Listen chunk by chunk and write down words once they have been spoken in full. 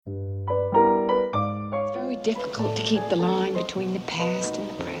difficult to keep the line between the past and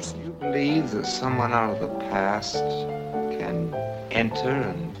the present. Do you believe that someone out of the past can enter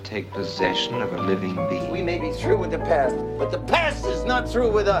and take possession of a living being? We may be through with the past, but the past is not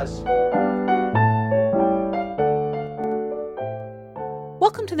through with us.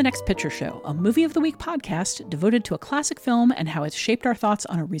 Welcome to The Next Picture Show, a Movie of the Week podcast devoted to a classic film and how it's shaped our thoughts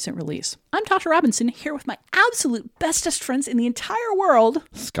on a recent release. I'm Tasha Robinson, here with my absolute bestest friends in the entire world.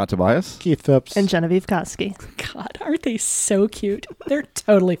 Scott Tobias, Keith Phipps, and Genevieve Koski. God, aren't they so cute? They're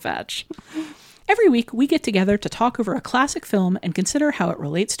totally fetch. Every week, we get together to talk over a classic film and consider how it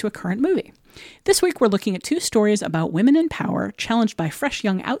relates to a current movie. This week, we're looking at two stories about women in power challenged by fresh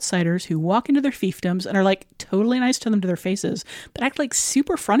young outsiders who walk into their fiefdoms and are like totally nice to them to their faces, but act like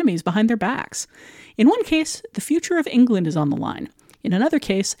super frenemies behind their backs. In one case, the future of England is on the line. In another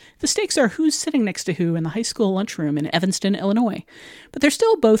case, the stakes are who's sitting next to who in the high school lunchroom in Evanston, Illinois. But they're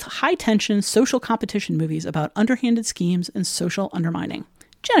still both high-tension social competition movies about underhanded schemes and social undermining.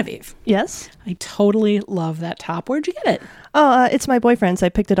 Genevieve. Yes? I totally love that top. Where'd you get it? Oh, it's my boyfriend's. I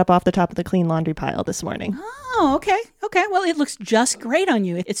picked it up off the top of the clean laundry pile this morning. Oh, okay. Okay. Well, it looks just great on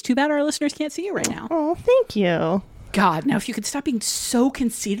you. It's too bad our listeners can't see you right now. Oh, thank you. God, now if you could stop being so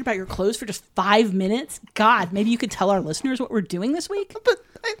conceited about your clothes for just 5 minutes, God, maybe you could tell our listeners what we're doing this week? But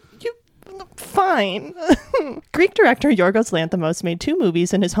fine. Greek director Yorgos Lanthimos made 2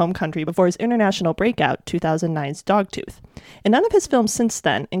 movies in his home country before his international breakout, 2009's Dogtooth. And none of his films since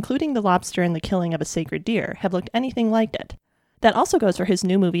then, including The Lobster and The Killing of a Sacred Deer, have looked anything like it. That also goes for his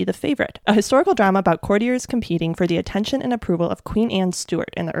new movie, The Favourite, a historical drama about courtiers competing for the attention and approval of Queen Anne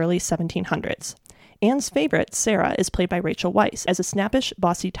Stuart in the early 1700s. Anne's favorite, Sarah, is played by Rachel Weisz as a snappish,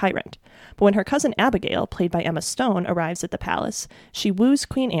 bossy tyrant. But when her cousin Abigail, played by Emma Stone, arrives at the palace, she woos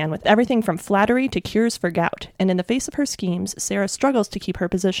Queen Anne with everything from flattery to cures for gout, and in the face of her schemes, Sarah struggles to keep her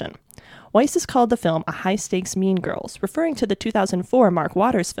position. Weisz has called the film a high-stakes Mean Girls, referring to the 2004 Mark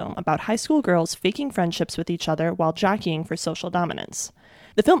Waters film about high school girls faking friendships with each other while jockeying for social dominance.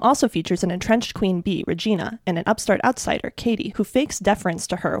 The film also features an entrenched queen bee, Regina, and an upstart outsider, Katie, who fakes deference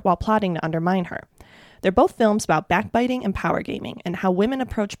to her while plotting to undermine her. They're both films about backbiting and power gaming, and how women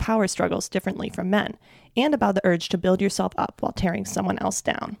approach power struggles differently from men, and about the urge to build yourself up while tearing someone else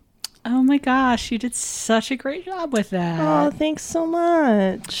down. Oh my gosh, you did such a great job with that. Oh, thanks so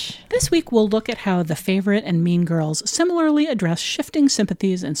much. This week we'll look at how The Favourite and Mean Girls similarly address shifting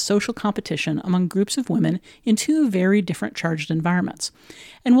sympathies and social competition among groups of women in 2 very different charged environments.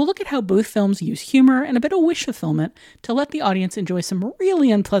 And we'll look at how both films use humor and a bit of wish fulfillment to let the audience enjoy some really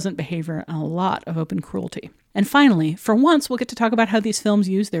unpleasant behavior and a lot of open cruelty. And finally, for once, we'll get to talk about how these films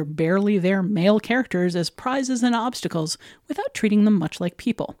use their barely there male characters as prizes and obstacles without treating them much like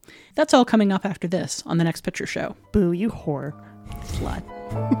people. That's all coming up after this on The Next Picture Show. Boo, you whore. Slut.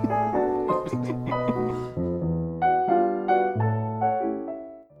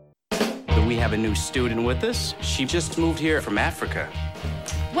 We have a new student with us. She just moved here from Africa.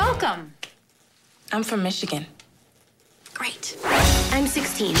 Welcome. I'm from Michigan. Great. I'm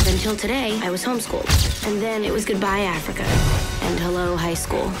 16, but until today, I was homeschooled. And then it was goodbye, Africa. And hello, high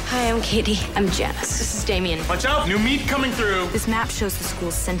school. Hi, I'm Katie. I'm Janice. This is Damien. Watch out! New meat coming through! This map shows the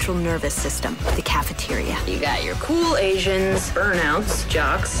school's central nervous system, the cafeteria. You got your cool Asians, burnouts,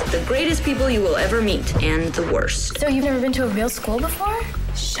 jocks, the greatest people you will ever meet, and the worst. So you've never been to a real school before?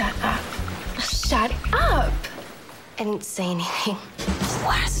 Shut up. Shut up! I didn't say anything.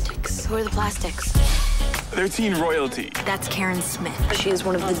 Plastics. Who are the plastics? They're teen royalty. That's Karen Smith. She is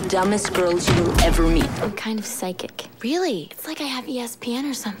one of the dumbest girls you will ever meet. I'm kind of psychic. Really? It's like I have ESPN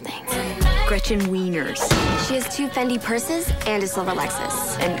or something. Gretchen Wieners. She has 2 Fendi purses and a silver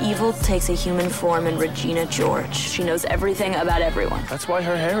Lexus. And evil takes a human form in Regina George. She knows everything about everyone. That's why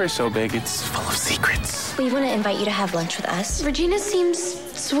her hair is so big. It's full of secrets. We want to invite you to have lunch with us. Regina seems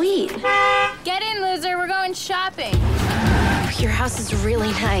sweet. Get in, loser. We're going shopping. Your house is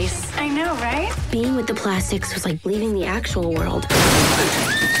really nice. I know, right? Being with the plastics was like leaving the actual world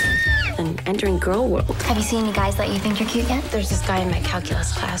and entering girl world. Have you seen any guys that you think you're cute yet? There's this guy in my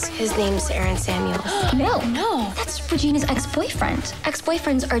calculus class. His name's Aaron Samuels. No. That's Regina's ex-boyfriend.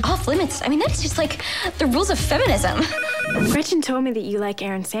 Ex-boyfriends are off limits. I mean, that's just like the rules of feminism. Gretchen told me that you like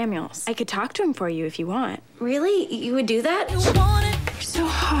Aaron Samuels. I could talk to him for you if you want. Really? You would do that? You're so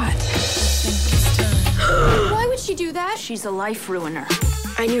hot. Why would she do that? She's a life ruiner.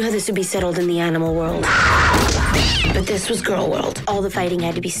 I knew how this would be settled in the animal world. But this was girl world. All the fighting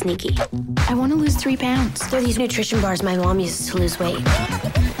had to be sneaky. I want to lose 3 pounds. They're these nutrition bars my mom uses to lose weight.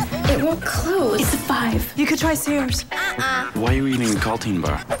 It won't close. It's a 5. You could try Sears. Why are you eating a Caltine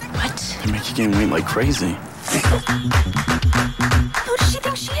bar? What? They make you gain weight like crazy. Who does she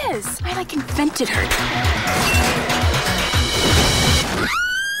think she is? I, invented her.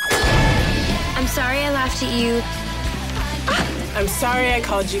 I'm sorry I laughed at you. I'm sorry I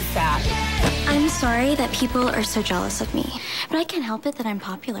called you fat. I'm sorry that people are so jealous of me, but I can't help it that I'm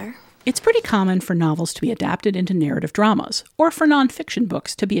popular. It's pretty common for novels to be adapted into narrative dramas, or for nonfiction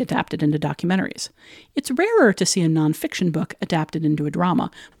books to be adapted into documentaries. It's rarer to see a nonfiction book adapted into a drama,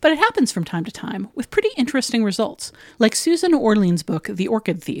 but it happens from time to time, with pretty interesting results, like Susan Orlean's book The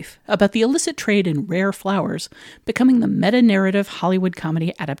Orchid Thief, about the illicit trade in rare flowers becoming the meta-narrative Hollywood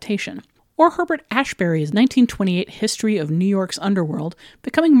comedy adaptation. Or Herbert Ashbury's 1928 history of New York's underworld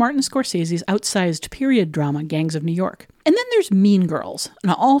becoming Martin Scorsese's outsized period drama Gangs of New York. And then there's Mean Girls, an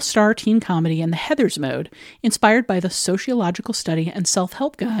all-star teen comedy in the Heathers mode, inspired by the sociological study and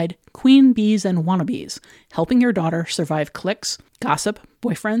self-help guide Queen Bees and Wannabes, helping your daughter survive cliques, gossip,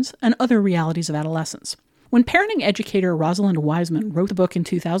 boyfriends, and other realities of adolescence. When parenting educator Rosalind Wiseman wrote the book in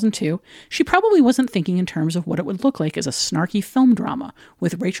 2002, she probably wasn't thinking in terms of what it would look like as a snarky film drama,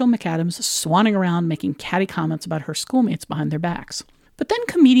 with Rachel McAdams swanning around making catty comments about her schoolmates behind their backs. But then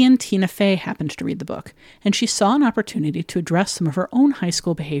comedian Tina Fey happened to read the book, and she saw an opportunity to address some of her own high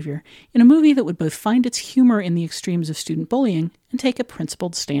school behavior in a movie that would both find its humor in the extremes of student bullying and take a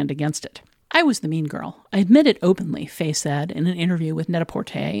principled stand against it. I was the mean girl. I admit it openly, Fey said in an interview with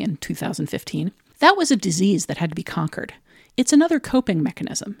Net-a-Porter in 2015. That was a disease that had to be conquered. It's another coping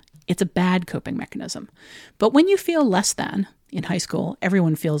mechanism. It's a bad coping mechanism. But when you feel less than, in high school,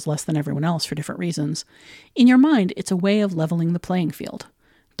 everyone feels less than everyone else for different reasons, in your mind, it's a way of leveling the playing field.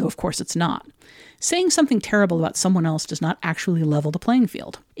 Though of course it's not. Saying something terrible about someone else does not actually level the playing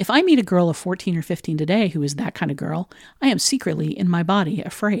field. If I meet a girl of 14 or 15 today who is that kind of girl, I am secretly, in my body,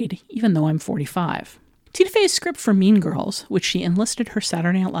 afraid, even though I'm 45. Tina Fey's script for Mean Girls, which she enlisted her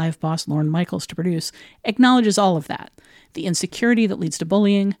Saturday Night Live boss Lorne Michaels to produce, acknowledges all of that. The insecurity that leads to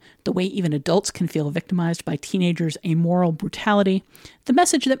bullying, the way even adults can feel victimized by teenagers' amoral brutality, the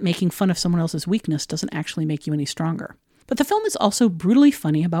message that making fun of someone else's weakness doesn't actually make you any stronger. But the film is also brutally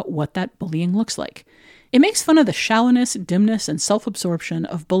funny about what that bullying looks like. It makes fun of the shallowness, dimness, and self-absorption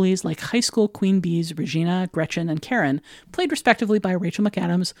of bullies like high school queen bees Regina, Gretchen, and Karen, played respectively by Rachel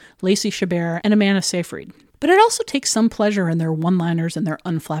McAdams, Lacey Chabert, and Amanda Seyfried. But it also takes some pleasure in their one-liners and their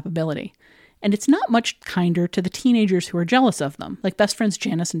unflappability. And it's not much kinder to the teenagers who are jealous of them, like best friends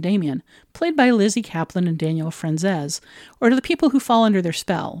Janice and Damien, played by Lizzie Kaplan and Daniel Franzese, or to the people who fall under their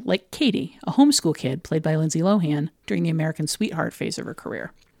spell, like Katie, a homeschool kid played by Lindsay Lohan during the American Sweetheart phase of her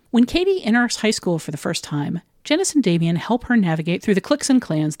career. When Katie enters high school for the first time, Janice and Damien help her navigate through the cliques and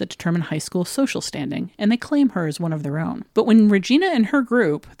clans that determine high school social standing, and they claim her as one of their own. But when Regina and her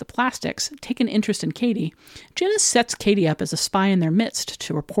group, the Plastics, take an interest in Katie, Janice sets Katie up as a spy in their midst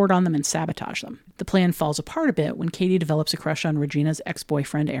to report on them and sabotage them. The plan falls apart a bit when Katie develops a crush on Regina's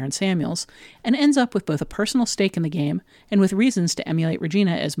ex-boyfriend Aaron Samuels, and ends up with both a personal stake in the game and with reasons to emulate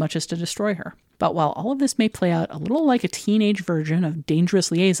Regina as much as to destroy her. But while all of this may play out a little like a teenage version of Dangerous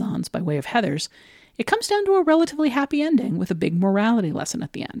Liaisons by way of Heathers, it comes down to a relatively happy ending with a big morality lesson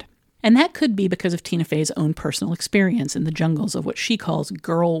at the end. And that could be because of Tina Fey's own personal experience in the jungles of what she calls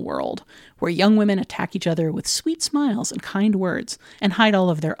girl world, where young women attack each other with sweet smiles and kind words and hide all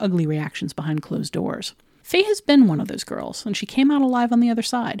of their ugly reactions behind closed doors. Fey has been one of those girls, and she came out alive on the other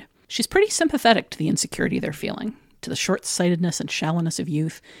side. She's pretty sympathetic to the insecurity they're feeling, to the short-sightedness and shallowness of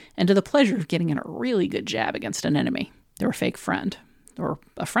youth, and to the pleasure of getting in a really good jab against an enemy, or a fake friend, or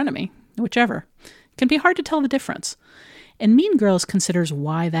a frenemy, whichever. It can be hard to tell the difference. And Mean Girls considers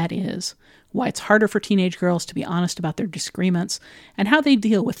why that is, why it's harder for teenage girls to be honest about their disagreements, and how they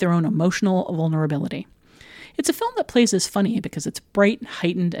deal with their own emotional vulnerability. It's a film that plays as funny because it's bright,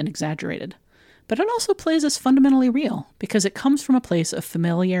 heightened, and exaggerated. But it also plays as fundamentally real, because it comes from a place of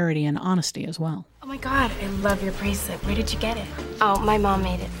familiarity and honesty as well. Oh my god, I love your bracelet. Where did you get it? Oh, my mom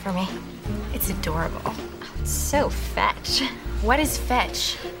made it for me. It's adorable. Oh, it's so fetch. What is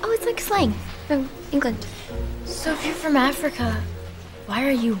fetch? Oh, it's like slang from England. So if you're from Africa, why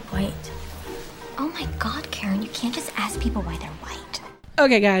are you white? Oh my god, Karen, you can't just ask people why they're white.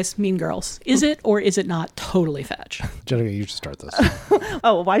 Okay, guys, Mean Girls. Is it or is it not totally fetch? Jenica, you should start this.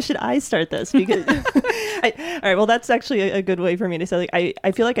 Oh, why should I start this? Because all right, well, that's actually a good way for me to say, like,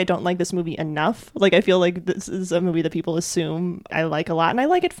 I feel like I don't like this movie enough. Like, I feel like this is a movie that people assume I like a lot, and I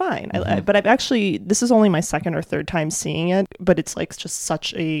like it fine. Mm-hmm. But I've actually, this is only my second or third time seeing it, but it's like just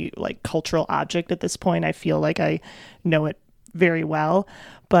such a like cultural object at this point. I feel like I know it very well.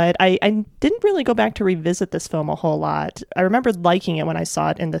 But I didn't really go back to revisit this film a whole lot. I remember liking it when I saw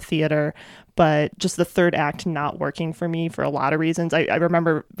it in the theater, but just the third act not working for me for a lot of reasons. I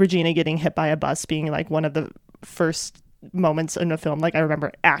remember Regina getting hit by a bus being like one of the first moments in a film like I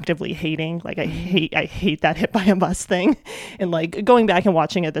remember actively hating. Like I hate that hit by a bus thing. And like going back and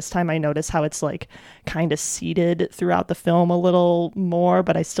watching it this time, I noticed how it's like kind of seeded throughout the film a little more,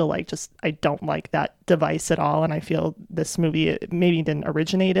 but I still I don't like that device at all. And I feel this movie maybe didn't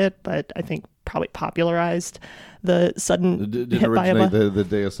originate it, but I think probably popularized the sudden hit by a bus. The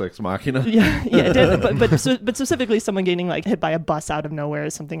Deus Ex Machina. Yeah, it did. But specifically, someone getting like hit by a bus out of nowhere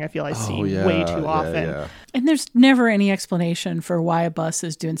is something I feel I see way too often. Yeah. And there's never any explanation for why a bus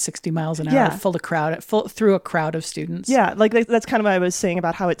is doing 60 miles an hour through a crowd of students. Yeah, like that's kind of what I was saying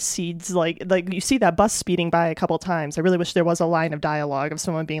about how it seeds like you see that bus speeding by a couple times. I really wish there was a line of dialogue of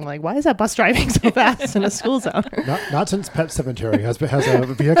someone being like, "Why is that bus driving so fast in a school zone?" Not since Pet Sematary has a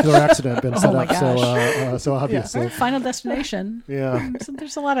vehicular accident been set up so obviously. Or Final Destination. Yeah. So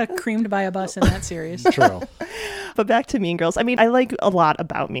there's a lot of creamed by a bus in that series. True. But back to Mean Girls. I mean, I like a lot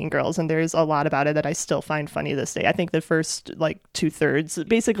about Mean Girls, and there's a lot about it that I still find funny this day. I think the first like 2/3,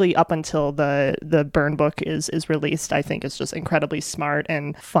 basically up until the Burn book is released, I think it's just incredibly smart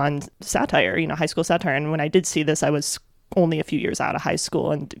and fun satire, high school satire. And when I did see this, I was only a few years out of high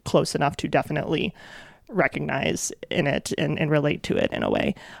school and close enough to definitely recognize in it and relate to it in a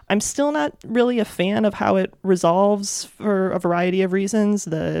way. I'm still not really a fan of how it resolves for a variety of reasons.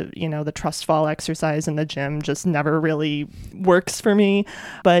 The trust fall exercise in the gym just never really works for me.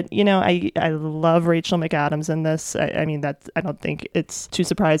 But I love Rachel McAdams in this. I mean that I don't think it's too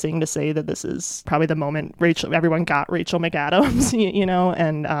surprising to say that this is probably the moment everyone got Rachel McAdams,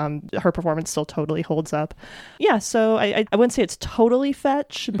 and her performance still totally holds up. Yeah, so I wouldn't say it's totally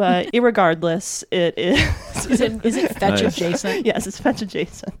fetch, but irregardless, it is. Is it fetch adjacent? Yes, it's fetch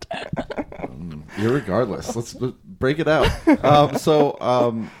adjacent. Irregardless, let's break it out.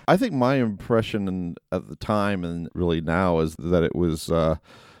 I think my impression at the time and really now is that it was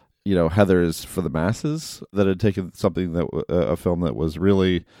Heathers for the masses, that had taken something that a film that was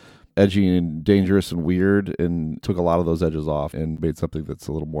really edgy and dangerous and weird and took a lot of those edges off and made something that's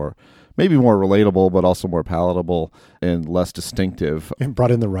a little more, maybe more relatable, but also more palatable and less distinctive. And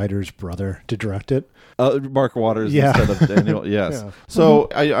brought in the writer's brother to direct it. Mark Waters instead of Daniel. Yes. Yeah. So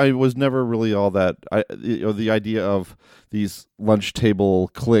I was never really all that. The idea of these lunch table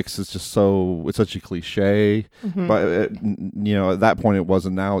cliques is just it's such a cliche. Mm-hmm. But at that point it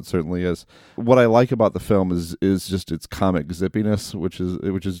wasn't. Now it certainly is. What I like about the film is just its comic zippiness, which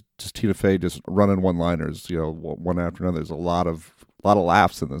is just Tina Fey just running one-liners, one after another. There's a lot of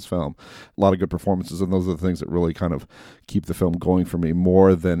laughs in this film, a lot of good performances, and those are the things that really kind of keep the film going for me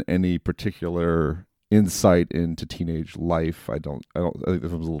more than any particular insight into teenage life. I think the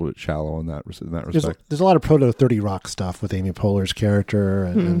film's a little bit shallow in that respect. There's a lot of proto 30 Rock stuff with Amy Poehler's character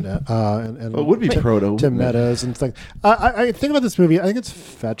and it would be proto Tim Meadows and things. I think about this movie. I think it's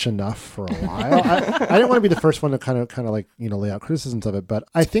fetch enough for a while. I didn't want to be the first one to kind of like lay out criticisms of it, but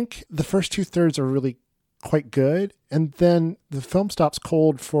I think the first 2/3 are really quite good, and then the film stops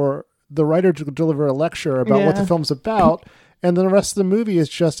cold for the writer to deliver a lecture about what the film's about. And then the rest of the movie is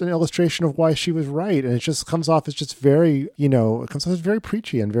just an illustration of why she was right. And it just comes off as just very, it comes off as very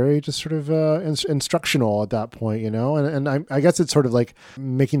preachy and very just sort of instructional at that point, And I guess it's sort of like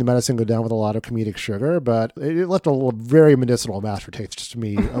making the medicine go down with a lot of comedic sugar, but it left a very medicinal aftertaste to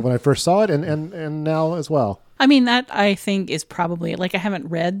me when I first saw it and now as well. I mean, that I think is probably, I haven't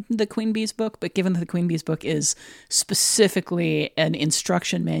read the Queen Bee's book, but given that the Queen Bee's book is specifically an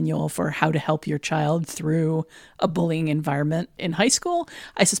instruction manual for how to help your child through a bullying environment in high school,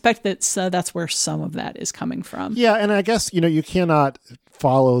 I suspect that that's where some of that is coming from. Yeah, and I guess, you cannot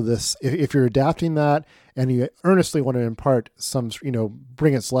follow this if you're adapting that and you earnestly want to impart some,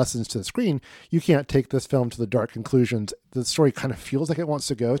 bring its lessons to the screen. You can't take this film to the dark conclusions the story kind of feels like it wants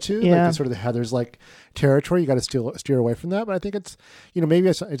to go to. Yeah. Like sort of the Heathers territory. You got to steer away from that. But I think it's, maybe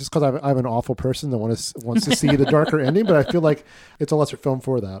it's just because I'm an awful person that wants to see the darker ending. But I feel like it's a lesser film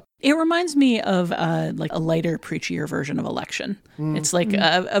for that. It reminds me of a lighter, preachier version of Election. It's like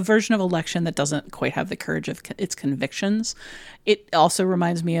a version of Election that doesn't quite have the courage of its convictions. It also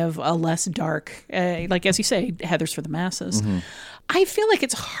reminds me of a less dark, as you say, Heathers for the masses. Mm-hmm. I feel like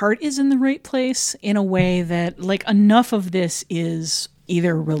its heart is in the right place in a way that enough of this is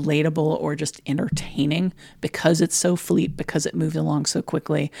either relatable or just entertaining because it's so fleet, because it moves along so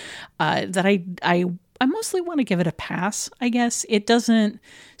quickly, that I mostly want to give it a pass, I guess. It doesn't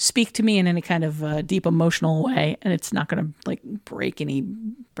speak to me in any kind of deep emotional way, and it's not going to break any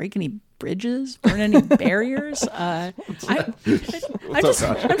bridges, burn any barriers. I'm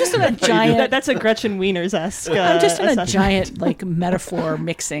just in a giant. That's a Gretchen Wieners-esque. I'm just in a assessment. giant like metaphor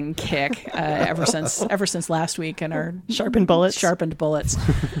mixing kick ever since last week and our sharpened bullets,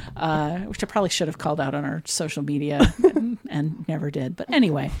 which I probably should have called out on our social media and never did. But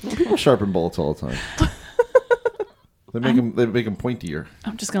anyway, sharpened bullets all the time. They make them pointier.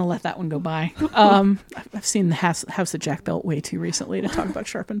 I'm just going to let that one go by. I've seen the House of Jack Belt way too recently to talk about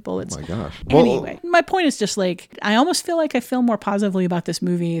sharpened bullets. Oh my gosh. Anyway, my point is just like, I almost feel like I feel more positively about this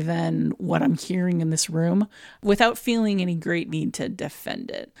movie than what I'm hearing in this room without feeling any great need to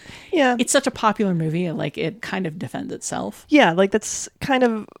defend it. Yeah. It's such a popular movie. Like, it kind of defends itself. Yeah, like that's kind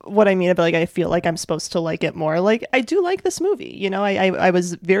of what I mean about like I feel like I'm supposed to like it more. Like I do like this movie. You know, I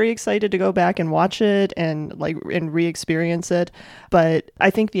was very excited to go back and watch it and re-experience it, but I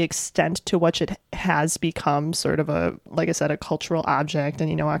think the extent to which it has become sort of a, like I said, a cultural object,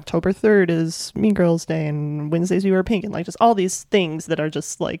 and you know, October 3rd is Mean Girls Day and Wednesdays We Wear Pink, and like just all these things that are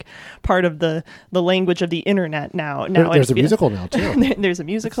just like part of the language of the internet now. There's a musical now too. There's a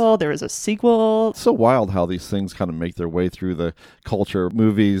musical. There is a sequel. It's so wild how these things kind of make their way through the culture.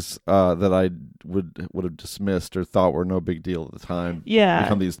 Movies that I would have dismissed or thought were no big deal at the time. Yeah,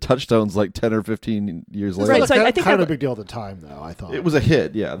 become these touchstones like 10 or 15 years later. Right, so I think kind of a big deal at the time, though. I thought it was a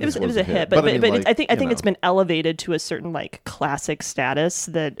hit. Yeah, it was a hit. But I think it's been elevated to a certain like classic status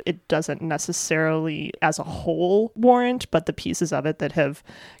that it doesn't necessarily, as a whole, warrant. But the pieces of it that have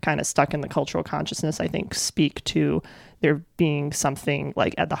kind of stuck in the cultural consciousness, I think, speak to there being something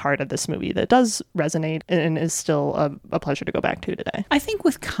like at the heart of this movie that does resonate and is still a pleasure to go back to today. I think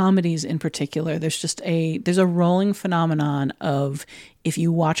with comedies in particular, there's a rolling phenomenon of if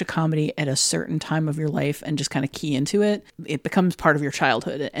you watch a comedy at a certain time of your life and just kind of key into it, it becomes part of your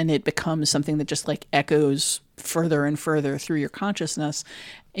childhood and it becomes something that just like echoes further and further through your consciousness.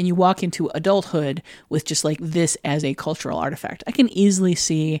 And you walk into adulthood with just like this as a cultural artifact. I can easily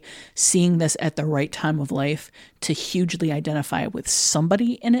see seeing this at the right time of life to hugely identify with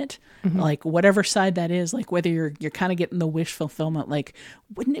somebody in it. Mm-hmm. Like whatever side that is, like whether you're kind of getting the wish fulfillment, like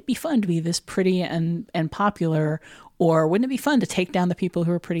wouldn't it be fun to be this pretty and popular, or wouldn't it be fun to take down the people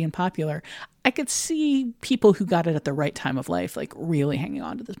who are pretty and popular? I could see people who got it at the right time of life, like really hanging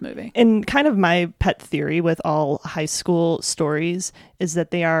on to this movie. And kind of my pet theory with all high school stories is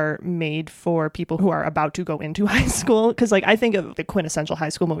that they are made for people who are about to go into high school. Because like I think of the quintessential high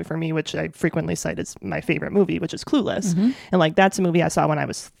school movie for me, which I frequently cite as my favorite movie, which is Clueless. Mm-hmm. And like that's a movie I saw when I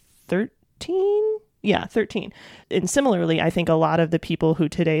was 13. Yeah, 13. And similarly, I think a lot of the people who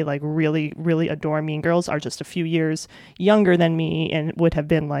today like really, really adore Mean Girls are just a few years younger than me and would have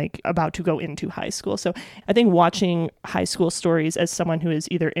been like about to go into high school. So I think watching high school stories as someone who is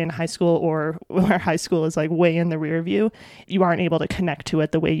either in high school or where high school is like way in the rear view, you aren't able to connect to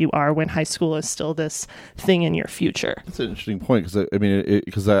it the way you are when high school is still this thing in your future. That's an interesting point because I mean,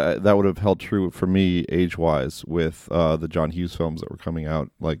 because that would have held true for me age-wise with the John Hughes films that were coming out,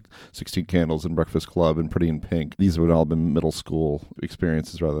 like 16 Candles and Breakfast Club and Pretty in Pink. These would all been middle school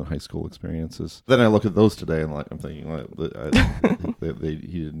experiences rather than high school experiences. Then I look at those today and like I'm thinking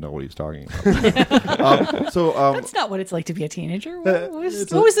he didn't know what he was talking about. That's not what it's like to be a teenager. What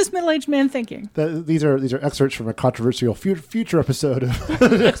was this middle-aged man thinking? These are excerpts from a controversial future episode of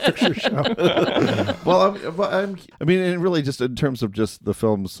the Next Picture Show. Well, I mean, and really just in terms of just the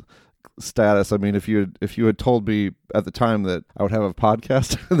film's status. I mean, if you had told me at the time that I would have a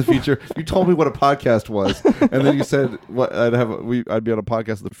podcast in the future, you told me what a podcast was, and then you said what I'd be on a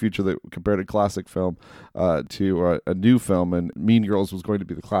podcast in the future that compared a classic film to a new film, and Mean Girls was going to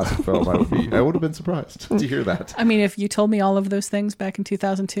be the classic film. I would have been surprised to hear that. I mean, if you told me all of those things back in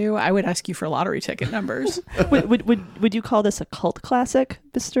 2002, I would ask you for lottery ticket numbers. Would you call this a cult classic,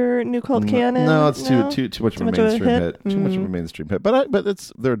 Mr. New Cult Canon? No, it's too much of a mainstream hit. Too much of a mainstream hit. But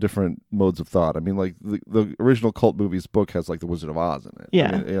there are different modes of thought. I mean, like the original Cult Movies book has like the Wizard of Oz in it.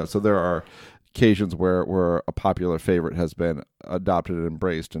 Yeah. I mean, so there are occasions where a popular favorite has been adopted and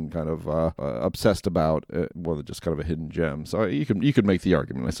embraced and kind of obsessed about more than just kind of a hidden gem. So you could make the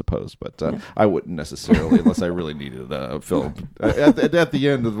argument, I suppose, but I wouldn't necessarily unless I really needed a film. At the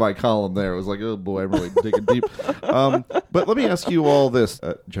end of my column there, it was like, oh boy, I'm really digging deep. But let me ask you all this,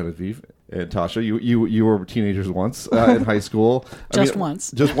 Genevieve and Tasha. You were teenagers once in high school.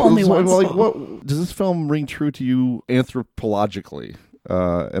 Once. Just only once. Like, what does this film ring true to you anthropologically?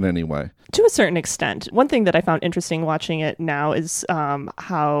 In any way? To a certain extent. One thing that I found interesting watching it now is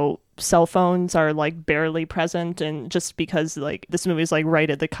how cell phones are like barely present, and just because like this movie is like right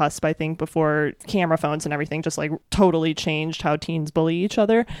at the cusp, I think, before camera phones and everything just like totally changed how teens bully each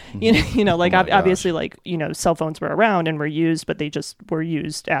other. You know, like obviously like, you know, cell phones were around and were used, but they just were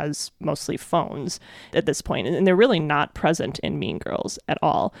used as mostly phones at this point, and they're really not present in Mean Girls at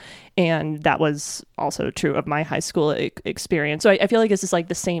all. And that was also true of my high school experience. So I feel like this is like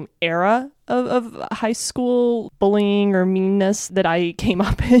the same era of high school bullying or meanness that I came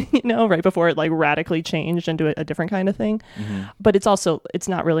up in, you know, right before it like radically changed into a different kind of thing. But it's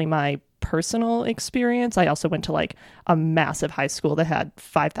not really my personal experience. I also went to like a massive high school that had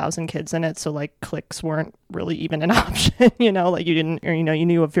 5,000 kids in it, so like cliques weren't really even an option, you know, like you didn't, or, you know, you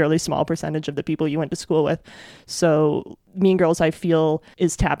knew a fairly small percentage of the people you went to school with. So Mean Girls, I feel,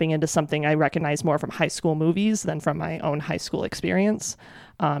 is tapping into something I recognize more from high school movies than from my own high school experience,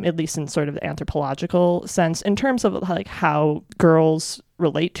 at least in sort of the anthropological sense. In terms of like how girls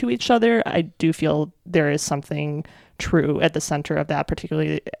relate to each other, I do feel there is something true at the center of that,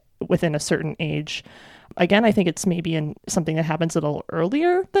 particularly within a certain age. Again, I think it's maybe in something that happens a little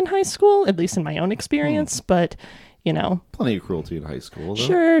earlier than high school, at least in my own experience. But, you know, plenty of cruelty in high school,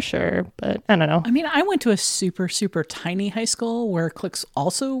 though. Sure. But I don't know. I mean, I went to a super, super tiny high school where cliques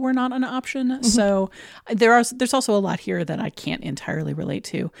also were not an option. So there's also a lot here that I can't entirely relate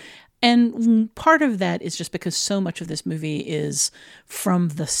to. And part of that is just because so much of this movie is from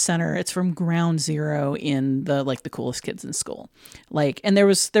the center. It's from ground zero in the coolest kids in school. Like, and there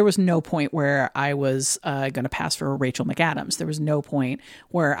was no point where I was going to pass for Rachel McAdams. There was no point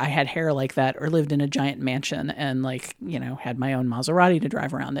where I had hair like that or lived in a giant mansion and like, you know, had my own Maserati to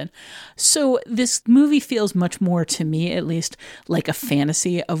drive around in. So this movie feels much more, to me at least, like a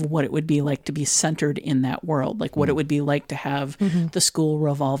fantasy of what it would be like to be centered in that world. Like what it would be like to have the school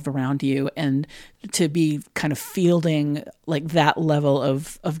revolved around you and to be kind of fielding like that level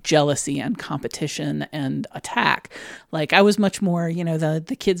of jealousy and competition and attack. Like I was much more, you know,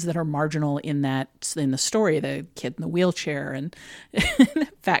 the kids that are marginal in the story, the kid in the wheelchair and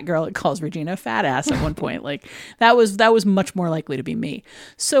fat girl that calls Regina a fat ass at one point. Like that was much more likely to be me.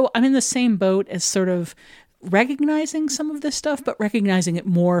 So I'm in the same boat as sort of recognizing some of this stuff, but recognizing it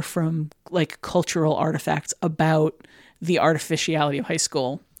more from like cultural artifacts about the artificiality of high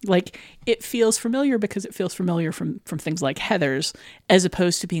school. Like it feels familiar because it feels familiar from things like Heathers, as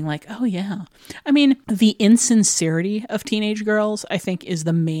opposed to being like, oh yeah. I mean, the insincerity of teenage girls, I think, is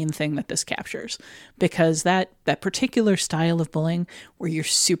the main thing that this captures, because that particular style of bullying where you're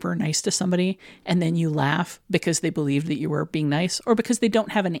super nice to somebody and then you laugh because they believe that you were being nice or because they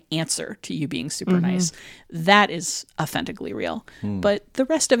don't have an answer to you being super nice, that is authentically real. But the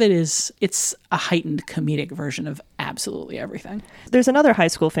rest of it it's a heightened comedic version of absolutely everything. There's another high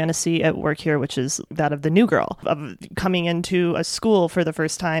school fantasy at work here, which is that of the new girl, of coming into a school for the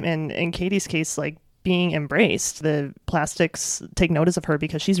first time, and in Katie's case, like being embraced. The plastics take notice of her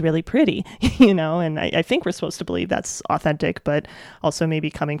because she's really pretty, you know, and I think we're supposed to believe that's authentic, but also maybe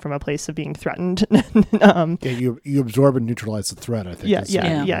coming from a place of being threatened. You absorb and neutralize the threat, I think.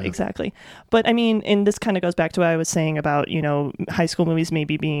 Yeah, exactly. But I mean, and this kind of goes back to what I was saying about, you know, high school movies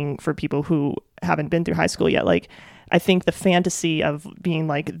maybe being for people who haven't been through high school yet. Like, I think the fantasy of being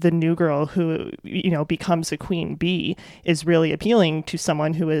like the new girl who, you know, becomes a queen bee is really appealing to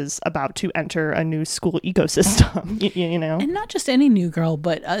someone who is about to enter a new school ecosystem, you know? And not just any new girl,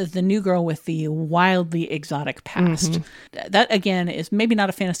 but the new girl with the wildly exotic past. That, again, is maybe not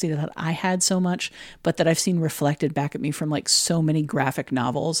a fantasy that I had so much, but that I've seen reflected back at me from like so many graphic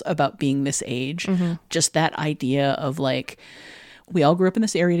novels about being this age. Just that idea of like, we all grew up in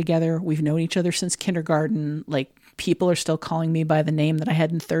this area together. We've known each other since kindergarten. Like, people are still calling me by the name that I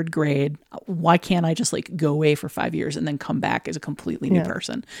had in third grade. Why can't I just like go away for 5 years and then come back as a completely new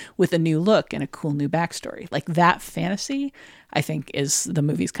person with a new look and a cool new backstory? Like that fantasy, I think, is the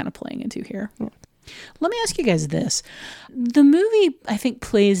movie's kind of playing into here. Let me ask you guys this. The movie, I think,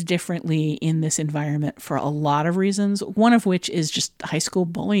 plays differently in this environment for a lot of reasons, one of which is just high school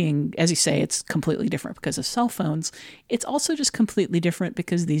bullying. As you say, it's completely different because of cell phones. It's also just completely different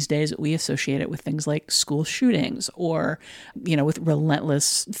because these days we associate it with things like school shootings or, you know, with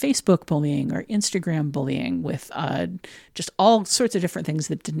relentless Facebook bullying or Instagram bullying, with just all sorts of different things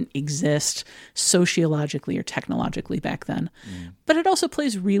that didn't exist sociologically or technologically back then. But it also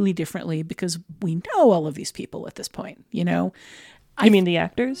plays really differently because we know all of these people at this point, you know? I mean the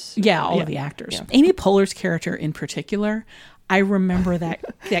actors? Yeah, all of the actors. Yeah. Amy Poehler's character in particular, I remember that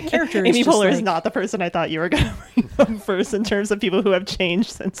character. Amy Poehler like, is not the person I thought you were going to bring up first in terms of people who have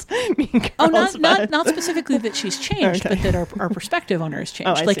changed since Mean Girls. Oh, not specifically that she's changed, but that our perspective on her has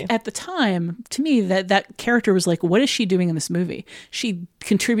changed. I see. At the time, to me, that character was like, what is she doing in this movie? She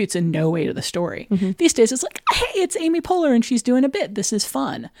contributes in no way to the story. Mm-hmm. These days, it's like, hey, it's Amy Poehler and she's doing a bit. This is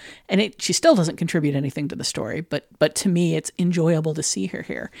fun. And she still doesn't contribute anything to the story, but to me, it's enjoyable to see her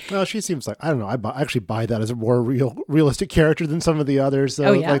here. Well, she seems like, I don't know, I actually buy that as a more realistic character than some of the others.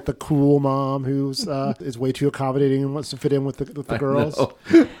 Like the cool mom who's is way too accommodating and wants to fit in with the girls.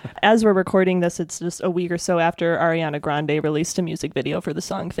 As we're recording this, it's just a week or so after Ariana Grande released a music video for the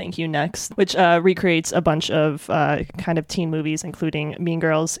song Thank You Next, which recreates a bunch of kind of teen movies, including Mean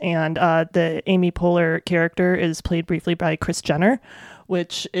Girls. And the Amy Poehler character is played briefly by Kris Jenner,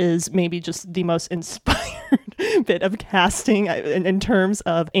 which is maybe just the most inspired bit of casting in terms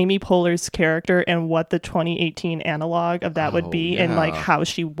of Amy Poehler's character and what the 2018 analog of that would be, and like how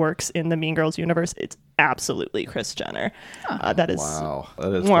she works in the Mean Girls universe. It's absolutely Kris Jenner. That is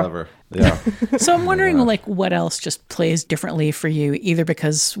clever. Yeah. So I'm wondering, like, what else just plays differently for you, either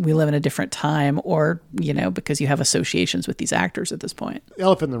because we live in a different time or, because you have associations with these actors at this point. The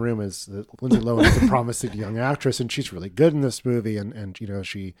elephant in the room is that Lindsay Lohan is a promising young actress, and she's really good in this movie, and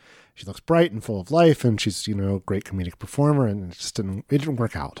she looks bright and full of life, and she's, a great comedic performer, and it didn't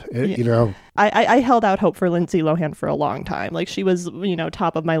work out. I held out hope for Lindsay Lohan for a long time. Like, she was,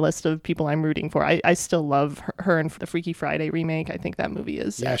 top of my list of people I'm rooting for. I still love her in the Freaky Friday remake. I think that movie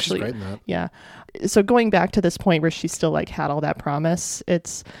is actually she's great in that. Yeah. So going back to this point where she still like had all that promise,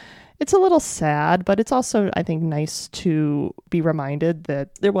 it's a little sad, but it's also, I think, nice to be reminded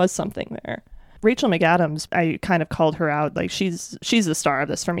that there was something there. Rachel McAdams, I kind of called her out. Like, she's the star of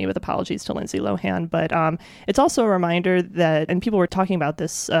this for me, with apologies to Lindsay Lohan. But it's also a reminder that, and people were talking about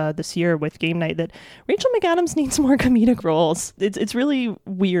this this year with Game Night, that Rachel McAdams needs more comedic roles. It's really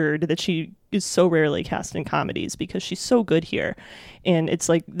weird that she is so rarely cast in comedies because she's so good here. And it's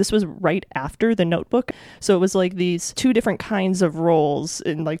like, this was right after The Notebook. So it was like these two different kinds of roles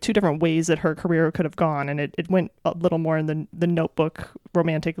in like two different ways that her career could have gone. And it went a little more in the Notebook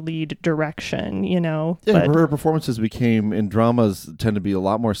romantic lead direction, Yeah, but her performances in dramas tend to be a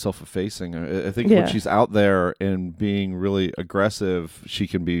lot more self-effacing. I think when she's out there and being really aggressive, she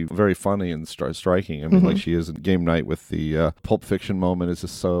can be very funny and striking. I mean, like she is in Game Night with the Pulp Fiction moment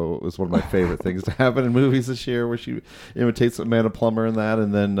is one of my favorite things to happen in movies this year, where she imitates Amanda Plummer in that.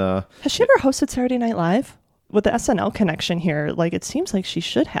 And then has she ever hosted Saturday Night Live? With the SNL connection here, like, it seems like she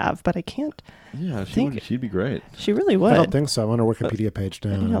should have, but I can't. Yeah, she'd be great. She really would. I don't think so. I'm on her Wikipedia page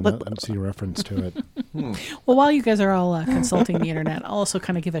now and see a reference to it. Well, while you guys are all consulting the internet, I'll also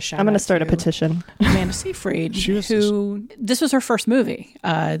kind of give a shout out. I'm going to start a petition. Amanda Seyfried, this was her first movie.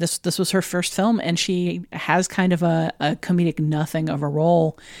 This was her first film, and she has kind of a comedic nothing of a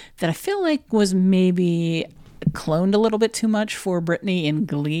role that I feel like was maybe cloned a little bit too much for Brittany in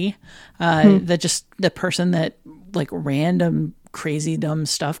Glee. The person that like random crazy dumb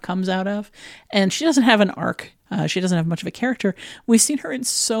stuff comes out of, and she doesn't have an arc. She doesn't have much of a character. We've seen her in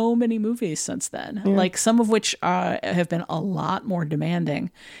so many movies since then, like some of which have been a lot more demanding,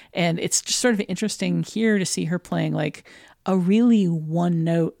 and it's just sort of interesting here to see her playing like a really one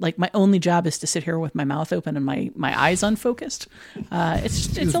note, like my only job is to sit here with my mouth open and my eyes unfocused.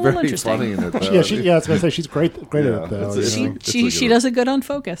 It's a little interesting. Funny in it, though. I was gonna say she's great at it though. She does a good on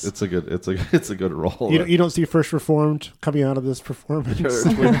focus. It's a good role. You don't see First Reformed coming out of this performance.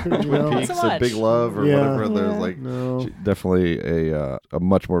 Twin Peaks or Big Love or whatever. There's like definitely a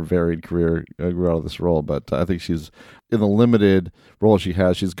much more varied career grew out of this role, but I think she's in the limited role she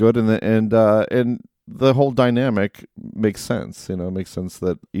has. She's good and the whole dynamic makes sense. It makes sense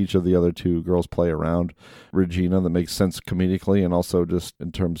that each of the other two girls play around Regina. That makes sense comedically, and also just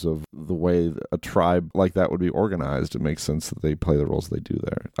in terms of the way a tribe like that would be organized. It makes sense that they play the roles they do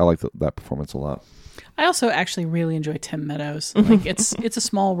there. I like that performance a lot. I also actually really enjoy Tim Meadows. Like it's a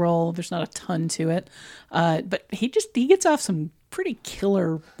small role. There's not a ton to it, but he gets off some pretty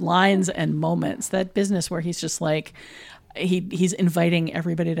killer lines and moments. That business where he's just like, he's inviting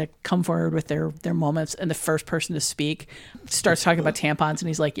everybody to come forward with their moments, and the first person to speak starts talking about tampons, and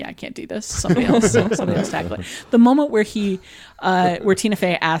he's like, yeah, I can't do this. Somebody else tackle it. The moment where where Tina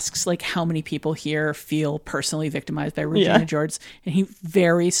Fey asks like how many people here feel personally victimized by Regina George, and he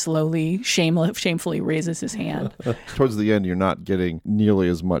very slowly, shamefully raises his hand. Towards the end, you're not getting nearly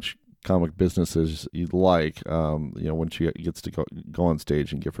as much comic businesses you'd like, when she gets to go on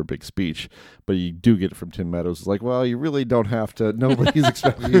stage and give her big speech. But you do get it from Tim Meadows. It's like, well, you really don't have to. Nobody's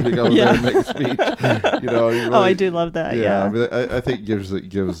expecting you to go there and make a speech. Really, I do love that. Yeah, I mean, I think it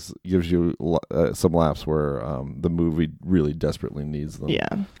gives you some laughs where the movie really desperately needs them. Yeah.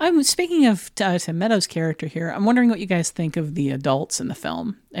 I'm speaking of Tim Meadows' character here. I'm wondering what you guys think of the adults in the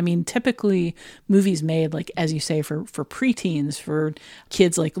film. I mean, typically movies made, like, as you say, for preteens, for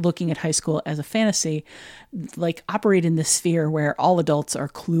kids like looking at high school as a fantasy, like operate in this sphere where all adults are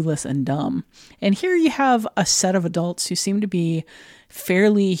clueless and dumb. And here you have a set of adults who seem to be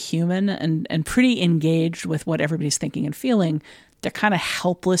fairly human and pretty engaged with what everybody's thinking and feeling. They're kind of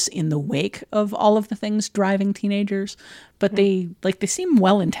helpless in the wake of all of the things driving teenagers, but they seem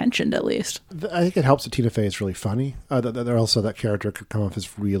well-intentioned, at least. I think it helps that Tina Fey is really funny. They're also, that character could come off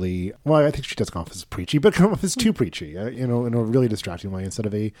as really, well, I think she does come off as preachy, but come off as too preachy, in a really distracting way instead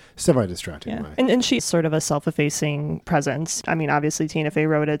of a semi-distracting way. And she's sort of a self-effacing presence. I mean, obviously Tina Fey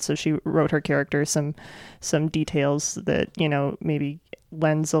wrote it, so she wrote her character some details that, maybe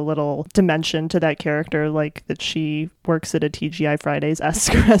lends a little dimension to that character, like that she works at a TGI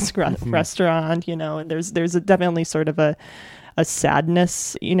Fridays-esque restaurant, and there's definitely sort of a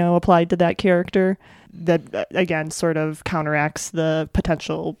sadness, applied to that character that, again, sort of counteracts the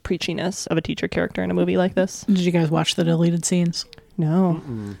potential preachiness of a teacher character in a movie like this. Did you guys watch the deleted scenes? No.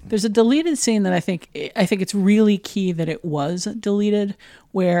 There's a deleted scene that I think it's really key that it was deleted,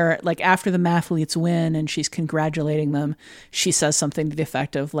 where, like, after the mathletes win and she's congratulating them, she says something to the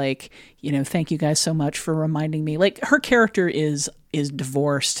effect of, like, thank you guys so much for reminding me. Like, her character is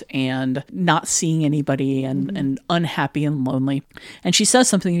divorced and not seeing anybody and unhappy and lonely. And she says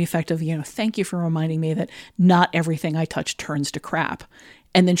something to the effect of, thank you for reminding me that not everything I touch turns to crap.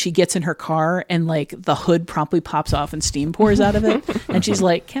 And then she gets in her car and, like, the hood promptly pops off and steam pours out of it. And she's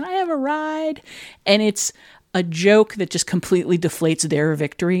like, can I have a ride? And it's a joke that just completely deflates their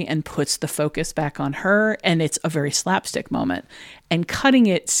victory and puts the focus back on her. And it's a very slapstick moment. And cutting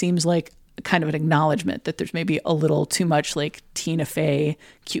it seems like kind of an acknowledgement that there's maybe a little too much, like, Tina Fey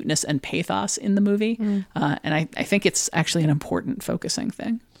cuteness and pathos in the movie. And I think it's actually an important focusing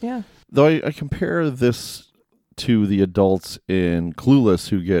thing. Yeah. Though I compare this to the adults in Clueless,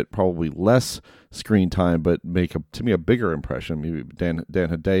 who get probably less screen time but make to me a bigger impression. Maybe Dan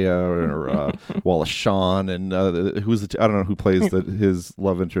Hedaya or Wallace Shawn, and who's I don't know who plays his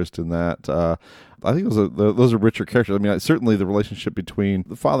love interest in that. I think those are richer characters. I mean, certainly the relationship between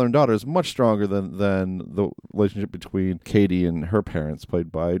the father and daughter is much stronger than the relationship between Katie and her parents,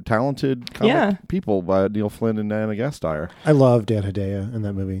 played by talented comic people, by Neil Flynn and Anna Gasteyer. I love Dan Hedaya in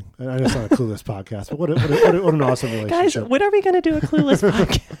that movie. I know it's not a Clueless podcast, but what an awesome relationship. Guys, when are we going to do a Clueless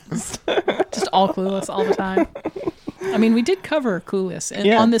podcast? Just all Clueless all the time. I mean, we did cover Clueless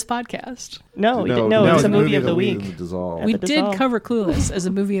on this podcast. No, it's a movie of the week. We did cover Clueless as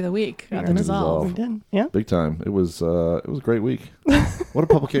a movie of the week at the Dissolve. We did, yeah. Big time. It was a great week. What a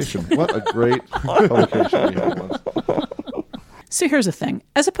publication. What a great publication we had once. So here's the thing.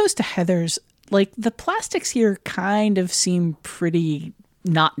 As opposed to Heather's, like, the plastics here kind of seem pretty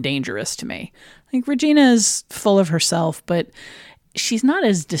not dangerous to me. Like, Regina is full of herself, but she's not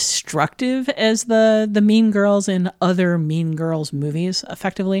as destructive as the Mean Girls in other Mean Girls movies,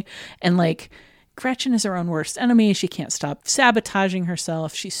 effectively. And, like, Gretchen is her own worst enemy. She can't stop sabotaging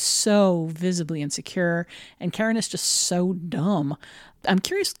herself. She's so visibly insecure. And Karen is just so dumb. I'm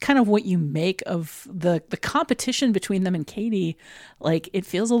curious kind of what you make of the competition between them and Katie. Like, it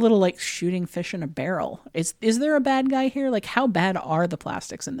feels a little like shooting fish in a barrel. Is there a bad guy here? Like, how bad are the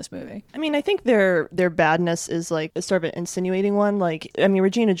plastics in this movie? I mean, I think their badness is like sort of an insinuating one. Like, I mean,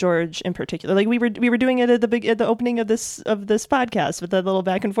 Regina George in particular. Like, we were doing it at the opening of this podcast with that little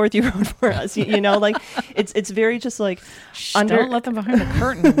back and forth you wrote for us. You know, like it's very just like don't let them behind the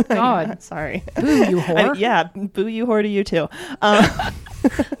curtain. God, sorry. Boo, you whore. Boo, you whore to you too.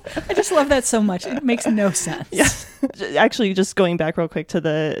 I just love that so much. It makes no sense. Yeah. Actually, just going back real quick to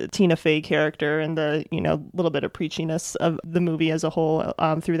the Tina Fey character and the, little bit of preachiness of the movie as a whole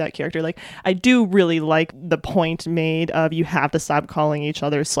through that character. Like, I do really like the point made of you have to stop calling each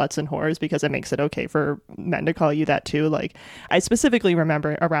other sluts and whores because it makes it okay for men to call you that too. Like, I specifically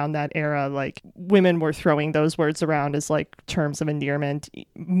remember around that era, like, women were throwing those words around as like terms of endearment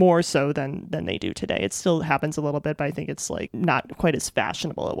more so than they do today. It still happens a little bit, but I think it's like not quite as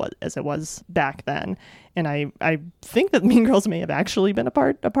fashionable as it was back then. And I think that Mean Girls may have actually been a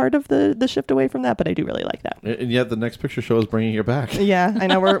part of the shift away from that, but I do really like that. And yet the next picture show is bringing it back. Yeah, I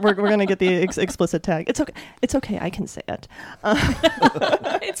know. We're going to get the explicit tag. It's okay. I can say it.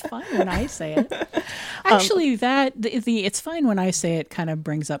 It's fine when I say it. Actually, it's fine when I say it kind of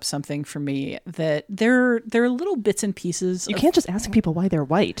brings up something for me, that there are little bits and pieces. You can't just ask people why they're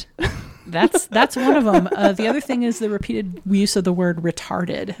white. That's one of them. The other thing is the repeated use of the word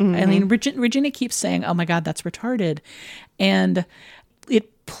retarded. Mm-hmm. I mean, Regina keeps saying, "Oh my God, that's retarded," and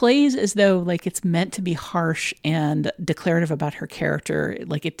it plays as though like it's meant to be harsh and declarative about her character,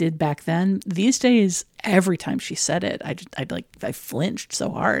 like it did back then. These days, every time she said it, I flinched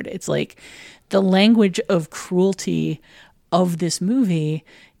so hard. It's like the language of cruelty of this movie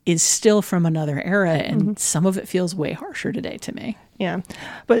is still from another era, and some of it feels way harsher today to me. Yeah,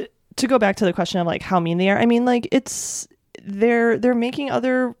 but to go back to the question of like how mean they are, I mean, like they're making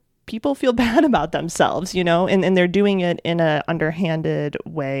other people feel bad about themselves, you know, and they're doing it in a underhanded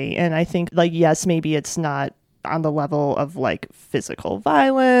way. And I think like, yes, maybe it's not on the level of like physical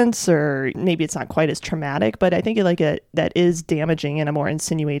violence, or maybe it's not quite as traumatic, but I think that is damaging in a more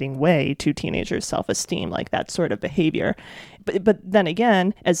insinuating way to teenagers' self-esteem, like that sort of behavior. But then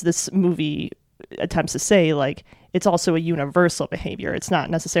again, as this movie attempts to say, like, it's also a universal behavior. It's not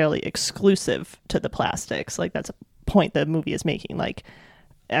necessarily exclusive to the plastics. Like, that's a point the movie is making. Like,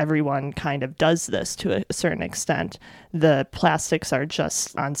 everyone kind of does this to a certain extent. The plastics are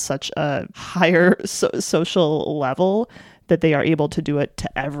just on such a higher social level that they are able to do it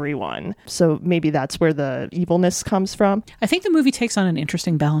to everyone. So maybe that's where the evilness comes from. I think the movie takes on an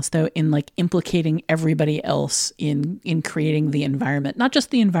interesting balance, though, in like implicating everybody else in creating the environment, not just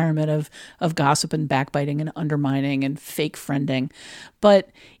the environment of gossip and backbiting and undermining and fake friending, but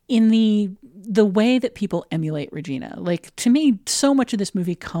in the way that people emulate Regina. Like, to me, so much of this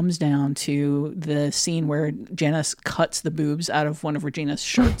movie comes down to the scene where Janice cuts the boobs out of one of Regina's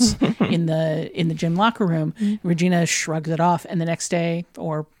shirts in the gym locker room. Regina shrugs it off, and the next day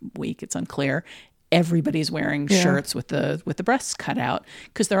or week, it's unclear, everybody's wearing shirts with the breasts cut out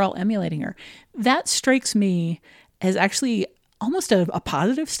because they're all emulating her. That strikes me as actually almost a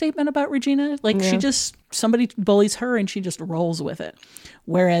positive statement about Regina. Like, somebody bullies her and she just rolls with it.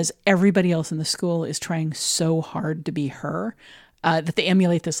 Whereas everybody else in the school is trying so hard to be her that they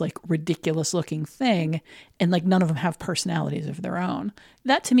emulate this like ridiculous looking thing, and like none of them have personalities of their own.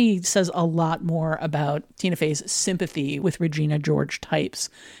 That to me says a lot more about Tina Fey's sympathy with Regina George types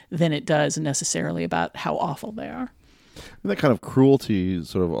than it does necessarily about how awful they are. And that kind of cruelty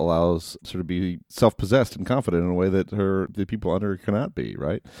sort of allows her to be self-possessed and confident in a way that the people under her cannot be,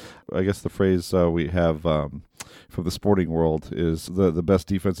 right? I guess the phrase we have from the sporting world is the best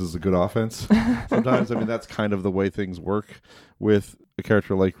defense is a good offense. Sometimes, I mean, that's kind of the way things work with a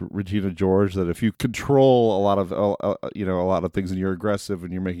character like Regina George, that if you control a lot of things and you're aggressive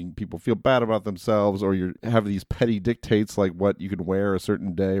and you're making people feel bad about themselves, or you have these petty dictates like what you can wear a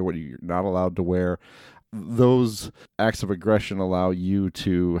certain day, what you're not allowed to wear, those acts of aggression allow you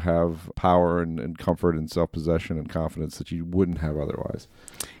to have power and comfort and self-possession and confidence that you wouldn't have otherwise.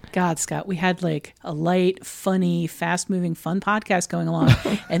 God, Scott, we had like a light, funny, fast-moving, fun podcast going along,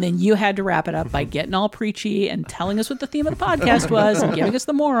 and then you had to wrap it up by getting all preachy and telling us what the theme of the podcast was and giving us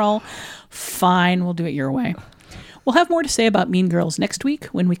the moral. Fine, we'll do it your way. We'll have more to say about Mean Girls next week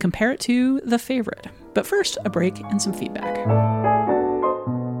when we compare it to The Favorite. But first, a break and some feedback.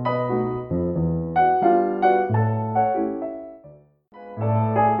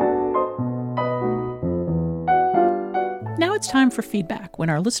 Now it's time for feedback, when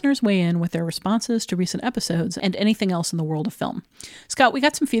our listeners weigh in with their responses to recent episodes and anything else in the world of film. Scott, we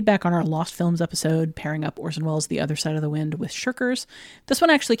got some feedback on our Lost Films episode, pairing up Orson Welles' The Other Side of the Wind with Shirkers. This one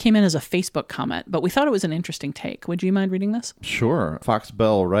actually came in as a Facebook comment, but we thought it was an interesting take. Would you mind reading this? Sure. Fox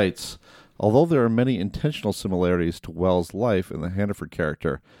Bell writes, although there are many intentional similarities to Welles' life and the Hannaford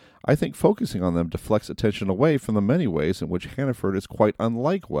character, I think focusing on them deflects attention away from the many ways in which Hannaford is quite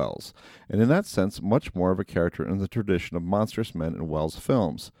unlike Welles, and in that sense much more of a character in the tradition of monstrous men in Welles'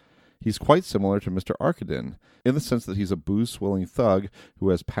 films. He's quite similar to Mr. Arkadin, in the sense that he's a booze-swilling thug who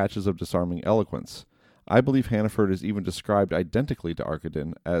has patches of disarming eloquence. I believe Hannaford is even described identically to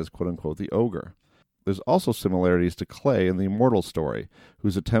Arkadin as quote-unquote the ogre. There's also similarities to Clay in the Immortal story,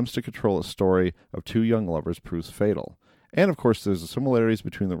 whose attempts to control a story of two young lovers proves fatal. And, of course, there's the similarities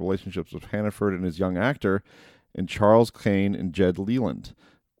between the relationships of Hannaford and his young actor and Charles Kane and Jed Leland.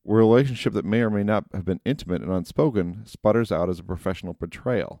 A relationship that may or may not have been intimate and unspoken sputters out as a professional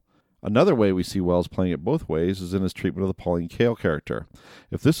portrayal. Another way we see Welles playing it both ways is in his treatment of the Pauline Kael character.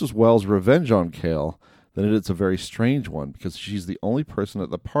 If this is Welles' revenge on Kael, then it's a very strange one, because she's the only person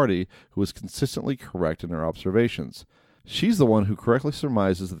at the party who is consistently correct in her observations. She's the one who correctly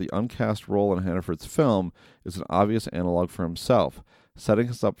surmises that the uncast role in Hannaford's film is an obvious analog for himself, setting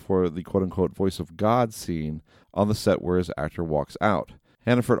us up for the quote-unquote voice of God scene on the set where his actor walks out.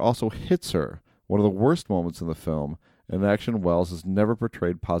 Hannaford also hits her, one of the worst moments in the film, an action Wells has never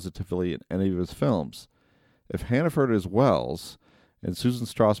portrayed positively in any of his films. If Hannaford is Wells and Susan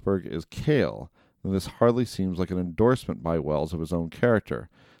Strasberg is Cale, then this hardly seems like an endorsement by Wells of his own character,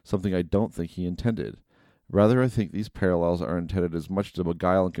 something I don't think he intended. Rather, I think these parallels are intended as much to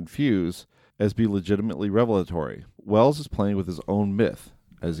beguile and confuse as be legitimately revelatory. Wells is playing with his own myth,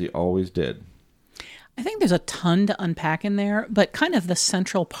 as he always did. I think there's a ton to unpack in there, but kind of the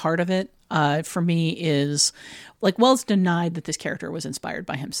central part of it for me is, like, Wells denied that this character was inspired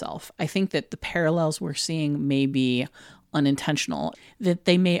by himself. I think that the parallels we're seeing may be unintentional, that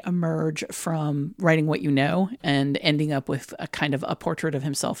they may emerge from writing What You Know and ending up with a kind of a portrait of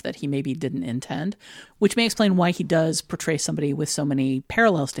himself that he maybe didn't intend, which may explain why he does portray somebody with so many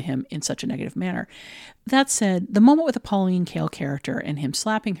parallels to him in such a negative manner. That said, the moment with the Pauline Kael character and him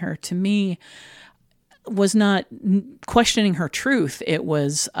slapping her, to me, was not questioning her truth. It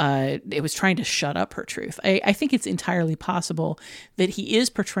was trying to shut up her truth. I think it's entirely possible that he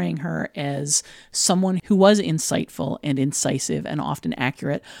is portraying her as someone who was insightful and incisive and often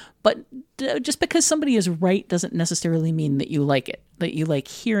accurate. But just because somebody is right doesn't necessarily mean that you like it, that you like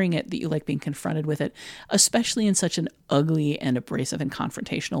hearing it, that you like being confronted with it, especially in such an ugly and abrasive and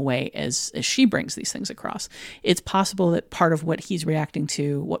confrontational way as she brings these things across. It's possible that part of what he's reacting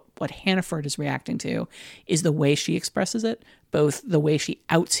to, what Hannaford is reacting to, is the way she expresses it, both the way she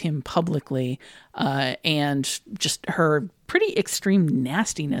outs him publicly and just her pretty extreme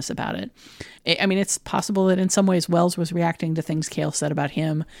nastiness about it. I mean, it's possible that in some ways Wells was reacting to things Kael said about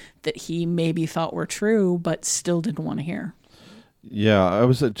him that he maybe thought were true, but still didn't want to hear. Yeah, I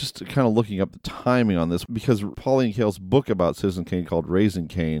was just kind of looking up the timing on this because Pauline Kael's book about Citizen Kane called Raising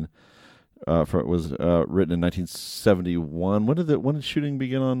Kane was written in 1971. When did shooting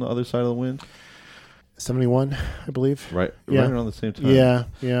begin on The Other Side of the Wind? 71, I believe. Right around the same time. Yeah.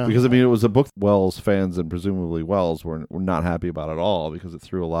 Because, I mean, it was a book Wells fans and presumably Wells were not happy about at all because it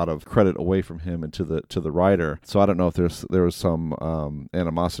threw a lot of credit away from him and to the writer. So I don't know if there was some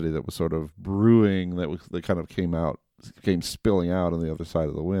animosity that was sort of brewing that kind of came spilling out on The Other Side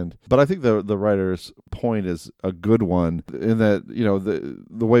of the Wind. But I think the writer's point is a good one in that, you know,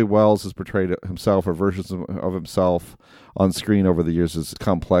 the way Wells has portrayed himself or versions of himself on screen over the years is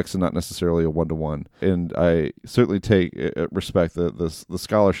complex and not necessarily a one-to-one. And I certainly take respect the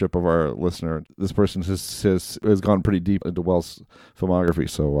scholarship of our listener. This person has gone pretty deep into Wells' filmography,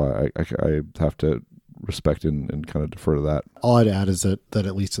 so I have to respect and kind of defer to that. All I'd add is that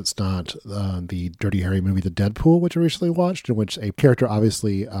at least it's not the Dirty Harry movie, The Deadpool, which I recently watched, in which a character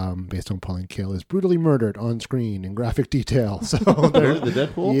obviously based on Pauline Kael is brutally murdered on screen in graphic detail. So the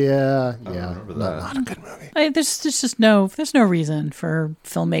Deadpool? Yeah. I remember that. Not a good movie. There's just no reason for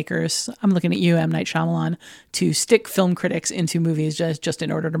filmmakers, I'm looking at you, M. Night Shyamalan, to stick film critics into movies just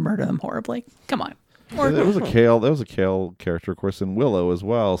in order to murder them horribly. Come on. There was a Kael character, of course, in Willow as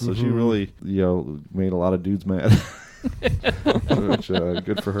well. So she really, made a lot of dudes mad. Which,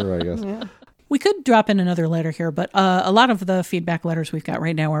 good for her, I guess. Yeah. We could drop in another letter here, but a lot of the feedback letters we've got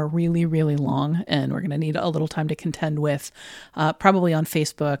right now are really, really long, and we're going to need a little time to contend with, probably on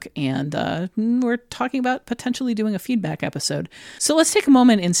Facebook, and we're talking about potentially doing a feedback episode. So let's take a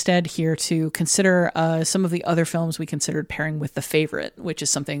moment instead here to consider some of the other films we considered pairing with The Favorite, which is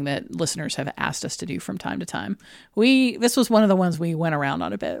something that listeners have asked us to do from time to time. This was one of the ones we went around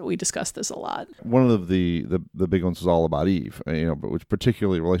on a bit. We discussed this a lot. One of the big ones was All About Eve, but which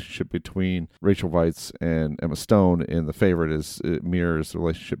particularly relationship between Rachel Weisz and Emma Stone in The Favorite it mirrors the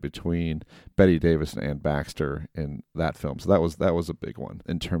relationship between Bette Davis and Anne Baxter in that film. So that was a big one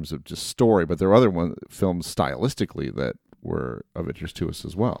in terms of just story. But there are other films stylistically that were of interest to us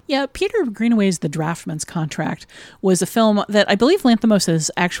as well. Yeah, Peter Greenaway's The Draftman's Contract was a film that I believe Lanthimos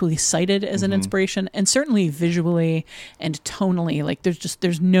has actually cited as an inspiration, and certainly visually and tonally, like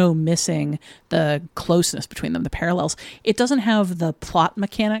there's no missing the closeness between them, the parallels. It doesn't have the plot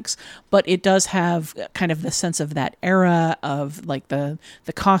mechanics, but it does have kind of the sense of that era of like the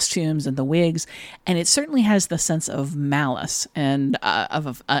costumes and the wigs, and it certainly has the sense of malice and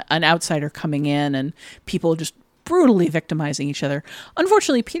of an outsider coming in and people just brutally victimizing each other.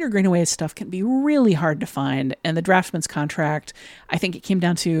 Unfortunately, Peter Greenaway's stuff can be really hard to find, and The Draftman's Contract, I think it came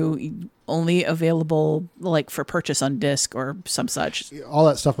down to only available like for purchase on disc or some such. All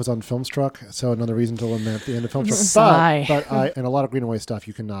that stuff was on Filmstruck, so another reason to lament the end of Filmstruck. But and a lot of Greenaway stuff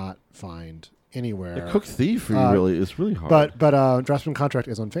you cannot find anywhere. Cook Thief is really hard. But Draftman's Contract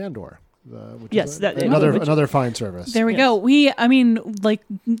is on Fandor. which Yes, is another fine service. There we go. Like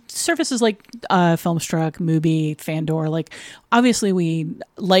services like Filmstruck, Mubi, Fandor, like obviously we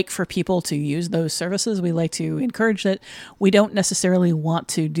like for people to use those services. We like to encourage that. We don't necessarily want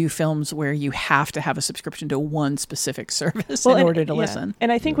to do films where you have to have a subscription to one specific service in order to listen.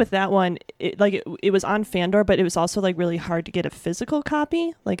 And I think with that one, it was on Fandor, but it was also like really hard to get a physical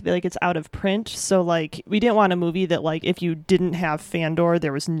copy. Like it's out of print. So like we didn't want a movie that like if you didn't have Fandor,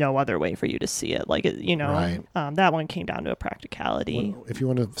 there was no other way for you to see it. Like that one came down to a practicality. Well, if you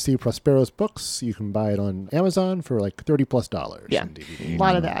want to see Prospero's books, you can buy it on Amazon for like $30+. Yeah, DVD. A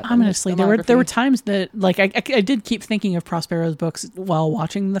lot of that. Honestly, there were times that like I did keep thinking of Prospero's books while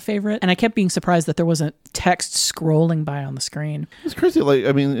watching The Favorite, and I kept being surprised that there wasn't text scrolling by on the screen. It's crazy. Like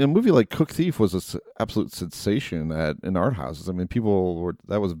a movie like Cook Thief was an absolute sensation in art houses. I mean,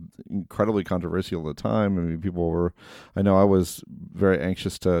 that was incredibly controversial at the time. I mean, I know I was very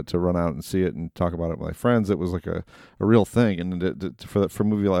anxious to run out and see it and talk about it with my friends. It was like a real thing, and for a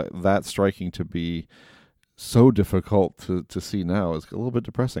movie like that striking to be so difficult to see now is a little bit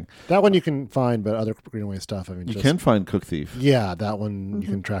depressing. That one you can find, but other Greenaway stuff. I mean, you can find Cook Thief. Yeah, that one you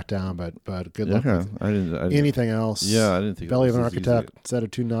can track down, but good luck with I didn't, anything else. Yeah, I didn't think Belly of an Architect, Set of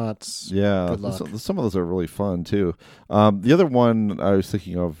Two Knots. Yeah, good luck. Some of those are really fun too. The other one I was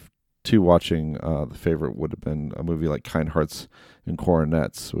thinking of too watching The Favorite would have been a movie like Kind Hearts and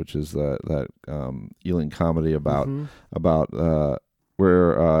Coronets, which is that Ealing comedy about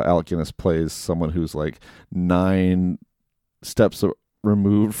where Alec Guinness plays someone who's like 9 steps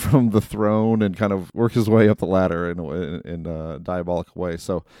removed from the throne and kind of works his way up the ladder in a diabolical way.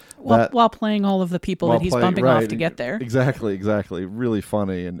 So while playing all of the people that he's bumping off to get there. Exactly. Really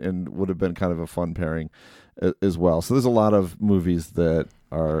funny and would have been kind of a fun pairing as well. So there's a lot of movies that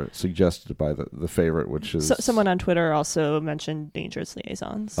are suggested by the Favorite, which is... someone on Twitter also mentioned Dangerous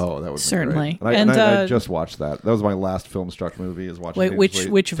Liaisons. Oh, that would certainly. Be great. And I just watched that. That was my last Filmstruck movie. Is watching. Wait,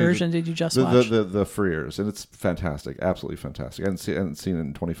 which version did you just watch? The Freers, and it's fantastic, absolutely fantastic. I hadn't seen it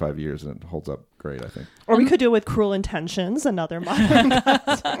in 25 years, and it holds up great, I think. Or we could do it with Cruel Intentions, another modern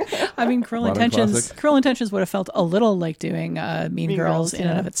I mean, Cruel Intentions would have felt a little like doing Mean Girls in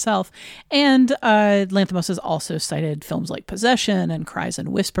and of itself. And Lanthimos has also cited films like Possession and Cries and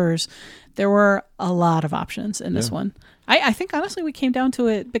Whispers. There were a lot of options in this one. I think, honestly, we came down to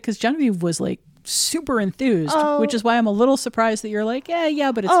it because Genevieve was like super enthused, which is why I'm a little surprised that you're like,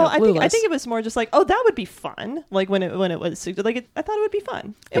 yeah, but it's not Clueless. I think it was more just like, that would be fun. Like when it was like, I thought it would be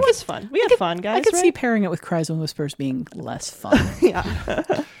fun. It was fun. We had fun, guys. I could see pairing it with Cries and Whispers being less fun.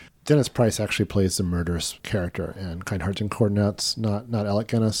 Yeah. Dennis Price actually plays the murderous character in Kind Hearts and Coordinates, not Alec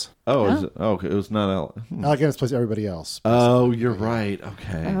Guinness. Is it? Okay, it was not Alec. Alec Guinness plays everybody else. Oh, you're right.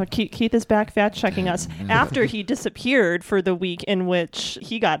 Okay. Keith is back fact-checking us after he disappeared for the week in which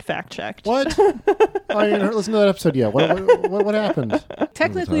he got fact-checked. What? I didn't listen to that episode yet. What happened?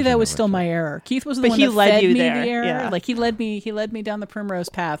 Technically, that was still my error. Keith was the one that fed me the error. Yeah. Like he led me down the primrose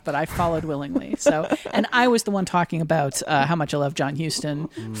path, but I followed willingly. So, and I was the one talking about how much I love John Huston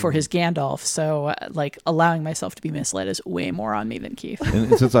for his Gandalf. So, like allowing myself to be misled is way more on me than Keith.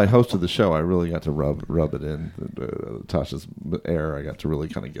 And since I hosted the show, I really got to rub it in. Tasha's error, I got to really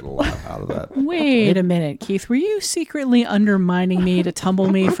kind of get a lot out of that. Wait a minute, Keith. Were you secretly undermining me to tumble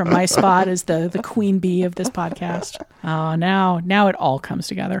me from my spot as the queen bee of this podcast? Oh, now it all comes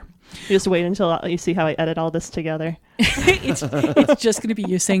together. You just wait until you see how I edit all this together. it's just going to be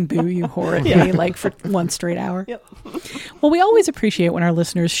you saying boo, you horribly, like for one straight hour. Yep. Well, we always appreciate when our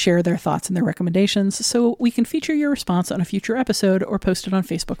listeners share their thoughts and their recommendations so we can feature your response on a future episode or post it on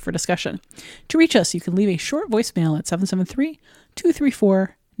Facebook for discussion. To reach us, you can leave a short voicemail at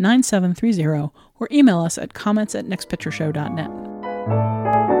 773-234-9730 or email us at comments@nextpictureshow.net.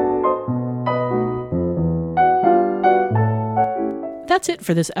 That's it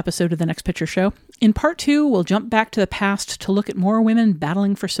for this episode of The Next Picture Show. In part 2, we'll jump back to the past to look at more women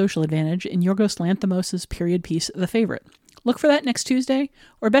battling for social advantage in Yorgos Lanthimos' period piece, The Favorite. Look for that next Tuesday,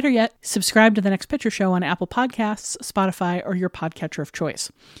 or better yet, subscribe to The Next Picture Show on Apple Podcasts, Spotify, or your podcatcher of choice.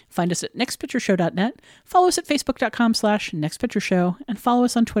 Find us at nextpictureshow.net, follow us at facebook.com/nextpictureshow, and follow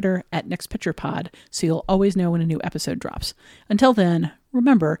us on Twitter at nextpicturepod so you'll always know when a new episode drops. Until then,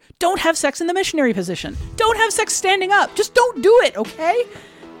 remember, don't have sex in the missionary position. Don't have sex standing up. Just don't do it, okay?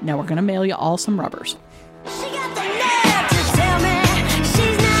 Now we're going to mail you all some rubbers.